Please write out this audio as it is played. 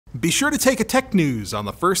Be sure to take a tech news on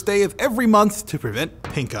the first day of every month to prevent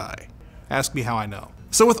pink eye. Ask me how I know.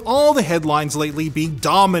 So with all the headlines lately being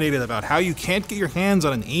dominated about how you can't get your hands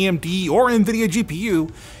on an AMD or NVIDIA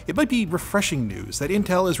GPU, it might be refreshing news that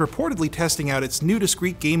Intel is reportedly testing out its new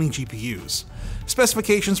discrete gaming GPUs.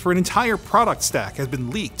 Specifications for an entire product stack has been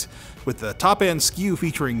leaked, with the top-end SKU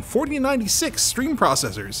featuring 4096 stream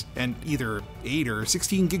processors and either 8 or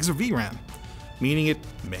 16 gigs of VRAM, meaning it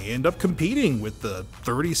may end up competing with the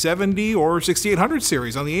 3070 or 6800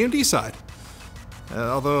 series on the AMD side.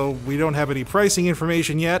 Although we don't have any pricing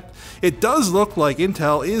information yet, it does look like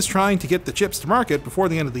Intel is trying to get the chips to market before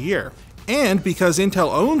the end of the year. And because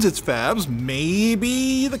Intel owns its fabs,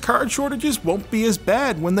 maybe the card shortages won't be as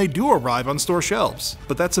bad when they do arrive on store shelves.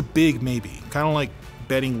 But that's a big maybe, kind of like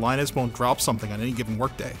betting Linus won't drop something on any given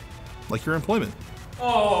workday, like your employment.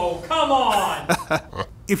 Oh, come on!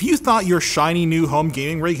 If you thought your shiny new home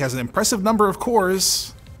gaming rig has an impressive number of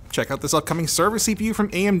cores, check out this upcoming server CPU from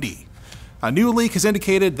AMD. A new leak has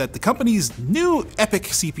indicated that the company's new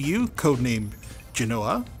EPYC CPU, codenamed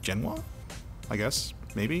Genoa, I guess,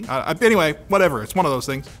 maybe? Anyway, whatever, it's one of those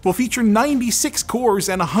things, will feature 96 cores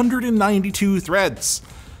and 192 threads.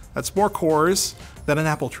 That's more cores than an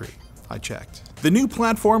apple tree, I checked. The new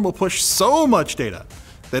platform will push so much data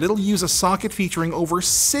that it'll use a socket featuring over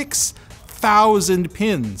 6,000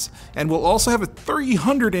 pins, and will also have a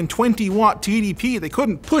 320 watt TDP. They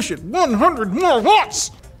couldn't push it 100 more watts!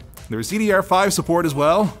 There's DDR5 support as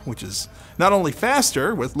well, which is not only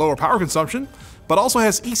faster with lower power consumption, but also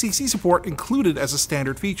has ECC support included as a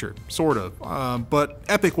standard feature, sort of, but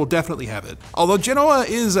EPYC will definitely have it. Although Genoa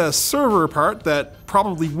is a server part that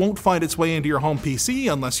probably won't find its way into your home PC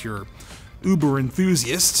unless you're uber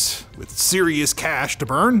enthusiast with serious cash to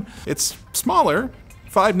burn. It's smaller,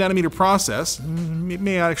 5nm process, it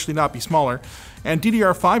may actually not be smaller, and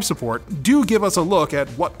DDR5 support do give us a look at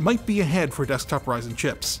what might be ahead for desktop Ryzen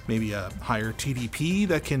chips. Maybe a higher TDP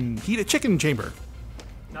that can heat a chicken chamber.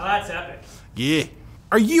 Now that's epic. Yeah.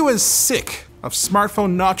 Are you as sick of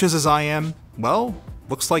smartphone notches as I am? Well,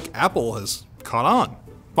 looks like Apple has caught on,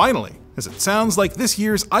 finally, as it sounds like this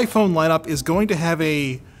year's iPhone lineup is going to have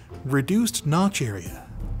a reduced notch area,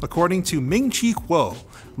 according to Ming-Chi Kuo,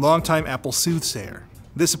 longtime Apple soothsayer.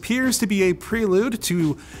 This appears to be a prelude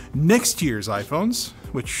to next year's iPhones,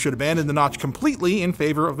 which should abandon the notch completely in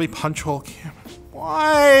favor of a punch hole camera.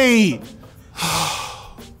 Why?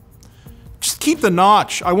 Just keep the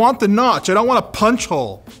notch. I want the notch. I don't want a punch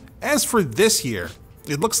hole. As for this year,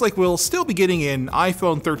 it looks like we'll still be getting an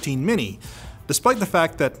iPhone 13 mini, despite the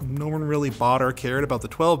fact that no one really bought or cared about the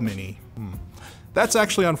 12 mini. That's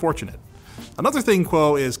actually unfortunate. Another thing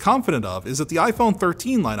Kuo is confident of is that the iPhone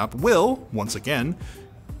 13 lineup will, once again,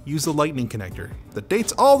 use the Lightning connector that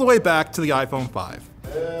dates all the way back to the iPhone 5.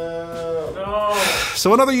 No.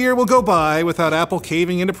 So another year will go by without Apple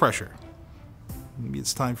caving into pressure. Maybe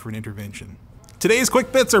it's time for an intervention. Today's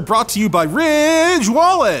Quick Bits are brought to you by Ridge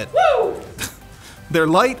Wallet! Woo! They're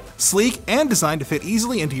light, sleek, and designed to fit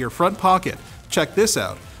easily into your front pocket. Check this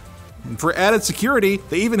out. And for added security,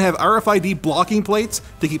 they even have RFID blocking plates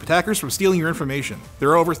to keep attackers from stealing your information. There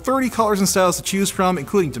are over 30 colors and styles to choose from,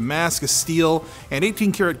 including Damascus steel and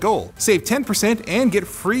 18 karat gold. Save 10% and get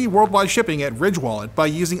free worldwide shipping at Ridge Wallet by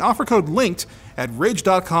using offer code LINKED at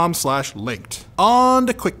ridge.com/linked. On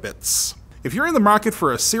to Quick Bits. If you're in the market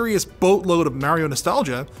for a serious boatload of Mario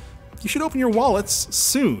nostalgia, you should open your wallets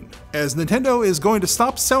soon, as Nintendo is going to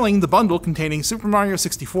stop selling the bundle containing Super Mario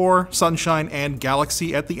 64, Sunshine, and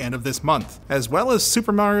Galaxy at the end of this month, as well as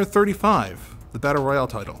Super Mario 35, the Battle Royale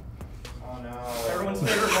title. Oh no. Everyone's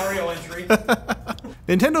favorite Mario entry.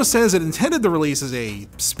 Nintendo says it intended the release as a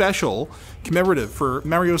special commemorative for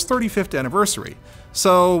Mario's 35th anniversary,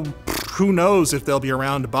 so who knows if they'll be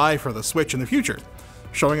around to buy for the Switch in the future,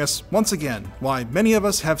 showing us once again why many of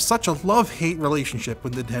us have such a love-hate relationship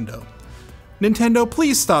with Nintendo. Nintendo,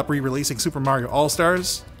 please stop re-releasing Super Mario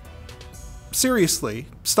All-Stars. Seriously,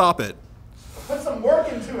 stop it. Put some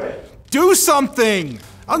work into it. Do something!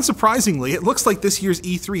 Unsurprisingly, it looks like this year's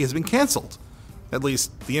E3 has been canceled. At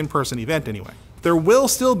least the in-person event anyway. There will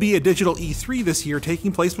still be a digital E3 this year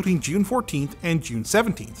taking place between June 14th and June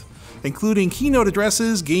 17th, including keynote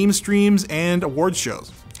addresses, game streams, and awards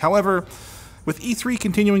shows. However, with E3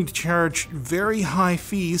 continuing to charge very high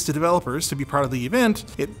fees to developers to be part of the event,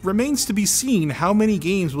 it remains to be seen how many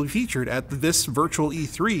games will be featured at this virtual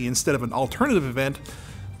E3 instead of an alternative event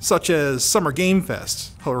such as Summer Game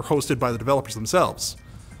Fest, or hosted by the developers themselves,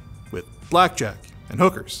 with blackjack and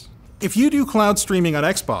hookers If you do cloud streaming on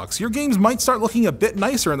Xbox, your games might start looking a bit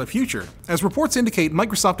nicer in the future, as reports indicate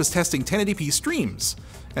Microsoft is testing 1080p streams.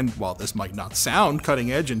 And while this might not sound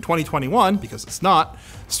cutting edge in 2021, because it's not,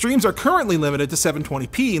 streams are currently limited to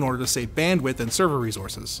 720p in order to save bandwidth and server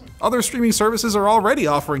resources. Other streaming services are already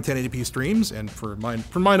offering 1080p streams, and from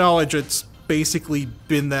my knowledge, it's basically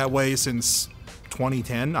been that way since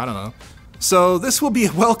 2010, I don't know. So this will be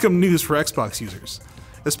welcome news for Xbox users,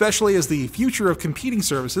 especially as the future of competing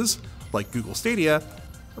services, like Google Stadia,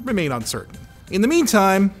 remain uncertain. In the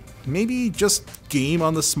meantime, maybe just game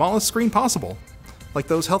on the smallest screen possible, like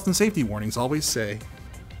those health and safety warnings always say.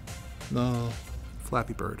 No,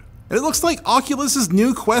 Flappy Bird. And it looks like Oculus's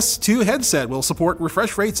new Quest 2 headset will support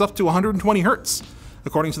refresh rates up to 120 Hz,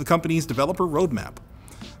 according to the company's developer roadmap.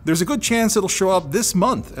 There's a good chance it'll show up this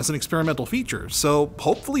month as an experimental feature, so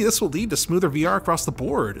hopefully this will lead to smoother VR across the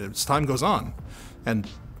board as time goes on, and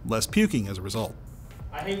less puking as a result.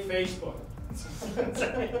 I hate Facebook.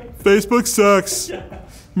 Facebook sucks.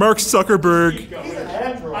 Mark Zuckerberg. He's an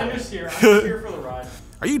Android. I'm just here for the ride.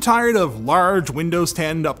 Are you tired of large Windows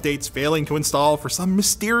 10 updates failing to install for some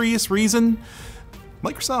mysterious reason?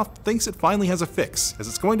 Microsoft thinks it finally has a fix, as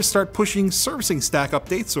it's going to start pushing servicing stack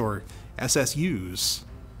updates, or SSUs,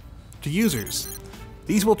 to users.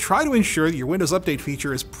 These will try to ensure that your Windows Update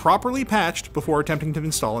feature is properly patched before attempting to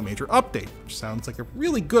install a major update, which sounds like a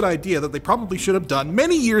really good idea that they probably should have done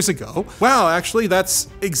many years ago. Wow, actually, that's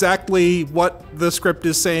exactly what the script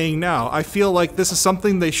is saying now. I feel like this is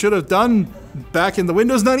something they should have done back in the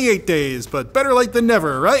Windows 98 days, but better late than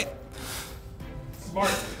never, right?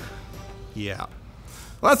 Smart. Yeah.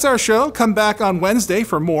 Well, that's our show. Come back on Wednesday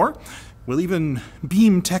for more. We'll even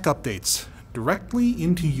beam tech updates directly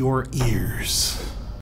into your ears.